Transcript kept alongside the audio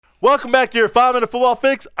Welcome back to your 5-Minute Football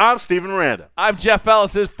Fix. I'm Steven Miranda. I'm Jeff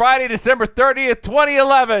Ellis. It's Friday, December 30th,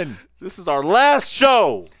 2011. This is our last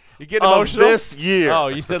show You get emotional? of this year. Oh,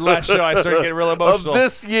 you said last show. I started getting real emotional. Of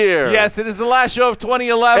this year. Yes, it is the last show of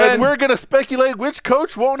 2011. And we're going to speculate which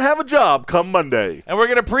coach won't have a job come Monday. And we're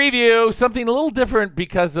going to preview something a little different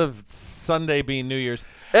because of Sunday being New Year's.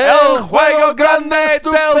 El Juego Grande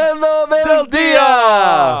Estupendo del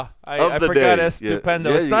Día. I forgot Estupendo.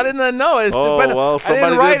 Yeah, it's not in the it's Oh, Estupendo. well, I somebody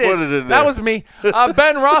didn't write did put it in there. That was me.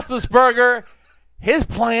 Ben Roethlisberger, his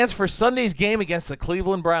plans for Sunday's game against the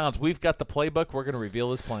Cleveland Browns. We've got the playbook. We're going to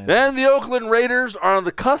reveal his plans. And the Oakland Raiders are on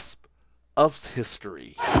the cusp of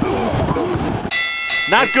history.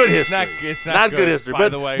 Not good history. It's not good history. by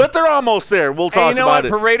the way. But they're almost there. We'll talk you know about what? it.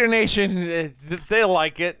 For Raider Nation, they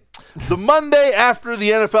like it. The Monday after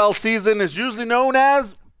the NFL season is usually known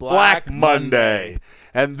as Black Monday.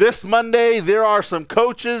 And this Monday, there are some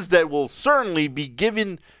coaches that will certainly be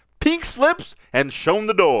given pink slips and shown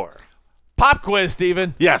the door. Pop quiz,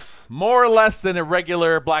 Steven. Yes. More or less than a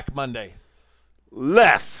regular Black Monday?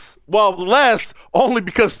 Less. Well, less only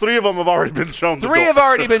because 3 of them have already been shown the door. 3 have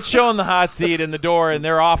already been shown the hot seat and the door, and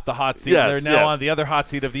they're off the hot seat. Yes, They're now on the other hot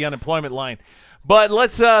seat of the unemployment line. But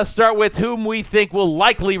let's start with whom we think will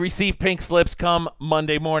likely receive pink slips come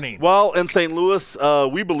Monday morning. Well, in St. Louis,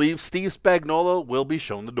 we believe Steve Spagnuolo will be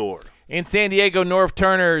shown the door. In San Diego, Norv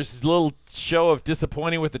Turner's little show of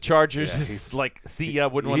disappointing with the Chargers is like, see ya,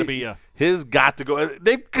 wouldn't want to be ya. His got to go.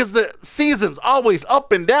 Because the season's always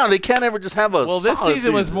up and down. They can't ever just have a Well, this solid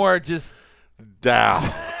season was more just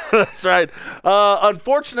down. That's right.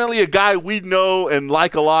 Unfortunately, a guy we know and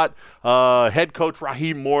like a lot, head coach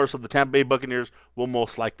Raheem Morris of the Tampa Bay Buccaneers, will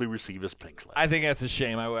most likely receive his pink slip. I think that's a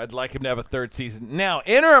shame. I'd like him to have a third season. Now,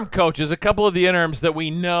 interim coaches, a couple of the interims that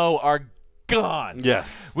we know are gone.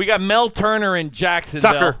 Yes. We got Mel Turner in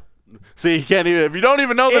Jacksonville. Tucker. See, you can't even, if you don't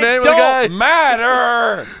even know the name of the guy. It don't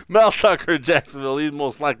matter. Mel Tucker in Jacksonville. He's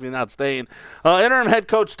most likely not staying. Interim head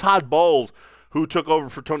coach Todd Bowles, who took over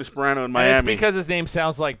for Tony Sparano in Miami. And it's because his name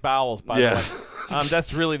sounds like bowels, by the way.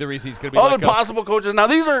 That's really the reason he's going to be Other let go. possible coaches. Now,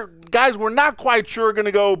 these are guys we're not quite sure are going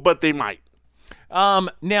to go, but they might.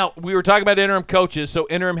 Now, we were talking about interim coaches. So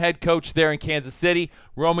interim head coach there in Kansas City,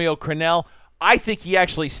 Romeo Crennel. I think he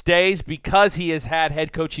actually stays because he has had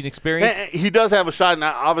head coaching experience. He does have a shot.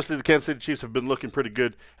 Now, obviously, the Kansas City Chiefs have been looking pretty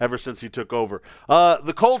good ever since he took over.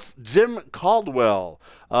 The Colts, Jim Caldwell.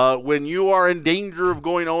 When you are in danger of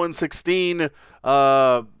going 0-16,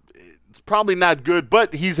 it's probably not good,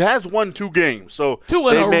 but he has won 2 games. So 2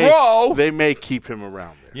 in a row. They may keep him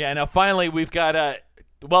around there. Yeah, now finally we've got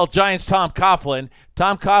Giants Tom Coughlin.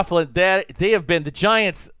 Tom Coughlin, they have been the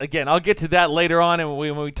Giants, again, I'll get to that later on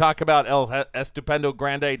when we talk about El Estupendo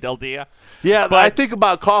Grande del Dia. Yeah, but I think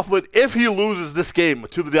about Coughlin, if he loses this game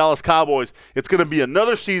to the Dallas Cowboys, it's going to be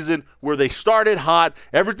another season where they started hot,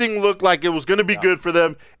 everything looked like it was going to be good for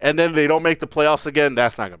them, and then they don't make the playoffs again.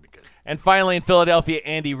 That's not going to be good. And finally in Philadelphia,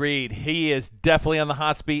 Andy Reid. He is definitely on the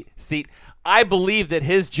hot seat. I believe that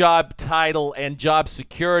his job title and job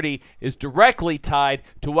security is directly tied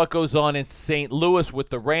to what goes on in St. Louis with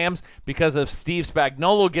the Rams because if Steve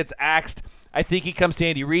Spagnuolo gets axed, I think he comes to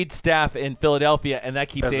Andy Reid's staff in Philadelphia, and that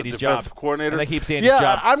keeps Andy's job. Defensive coordinator. And that keeps Andy's job.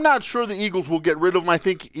 Yeah, I'm not sure the Eagles will get rid of him. I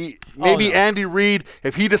think maybe Andy Reid,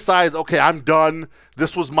 if he decides, okay, I'm done,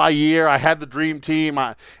 this was my year, I had the dream team,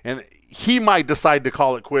 and he might decide to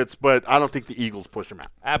call it quits, but I don't think the Eagles push him out.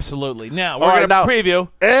 Absolutely. Now, we're going to preview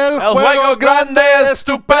El Juego Grande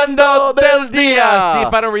Estupendo del Día. See,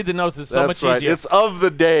 if I don't read the notes, it's so much easier. It's of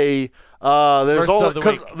the day. There's only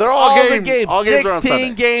because they're all games. All games 16 are on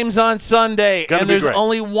Sunday. games on Sunday, and there's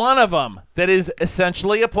only one of them that is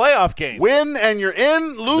essentially a playoff game. Win and you're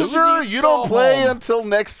in. Loser, you don't play until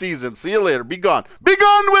next season. See you later. Be gone. Be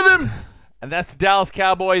gone with him. And that's the Dallas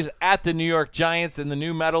Cowboys at the New York Giants in the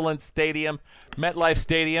new MetLife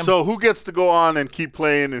Stadium. So who gets to go on and keep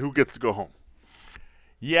playing and who gets to go home?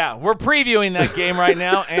 Yeah, we're previewing that game right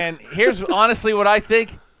now, and here's honestly what I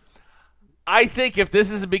think. I think if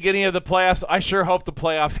this is the beginning of the playoffs, I sure hope the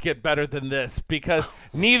playoffs get better than this because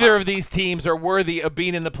neither of these teams are worthy of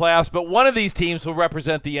being in the playoffs, but one of these teams will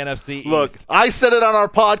represent the NFC East. Look, I said it on our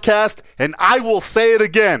podcast, and I will say it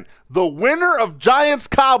again. The winner of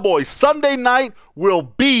Giants-Cowboys Sunday night will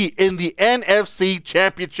be in the NFC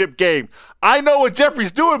Championship game. I know what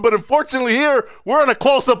Jeffrey's doing, but unfortunately here, we're in a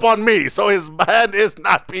close-up on me, so his hand is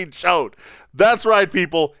not being shown. That's right,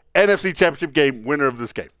 people. NFC Championship game, winner of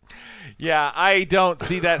this game. Yeah, I don't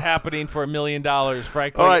see that happening for $1 million,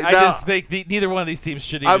 frankly. All right, I now, just think neither one of these teams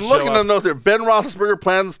should even I'm looking show at up. the notes here. Ben Roethlisberger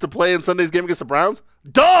plans to play in Sunday's game against the Browns?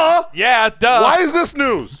 Duh! Yeah, duh. Why is this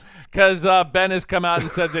news? because Ben has come out and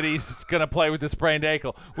said that he's going to play with a sprained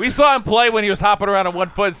ankle. We saw him play when he was hopping around on one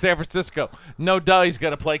foot in San Francisco. No doubt he's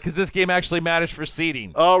going to play because this game actually matters for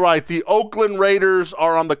seeding. All right, the Oakland Raiders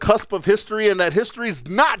are on the cusp of history, and that history is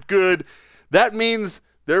not good. That means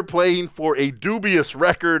they're playing for a dubious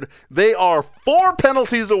record. They are 4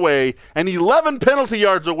 penalties away and 11 penalty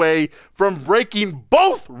yards away from breaking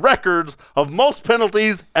both records of most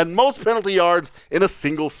penalties and most penalty yards in a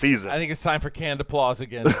single season. I think it's time for canned applause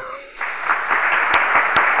again.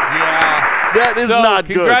 Yeah. That is not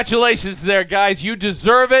good. Congratulations there, guys. You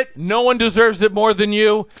deserve it. No one deserves it more than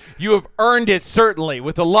you. You have earned it, certainly,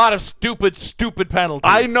 with a lot of stupid penalties.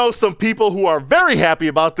 I know some people who are very happy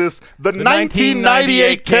about this. The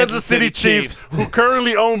 1998 Kansas City Chiefs, who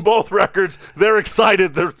currently own both records, they're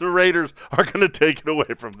excited that the Raiders are going to take it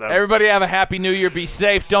away from them. Everybody have a happy New Year. Be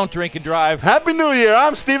safe. Don't drink and drive. Happy New Year.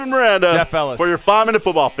 I'm Steven Miranda. Jeff Ellis. For your 5-minute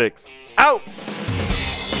football fix. Out.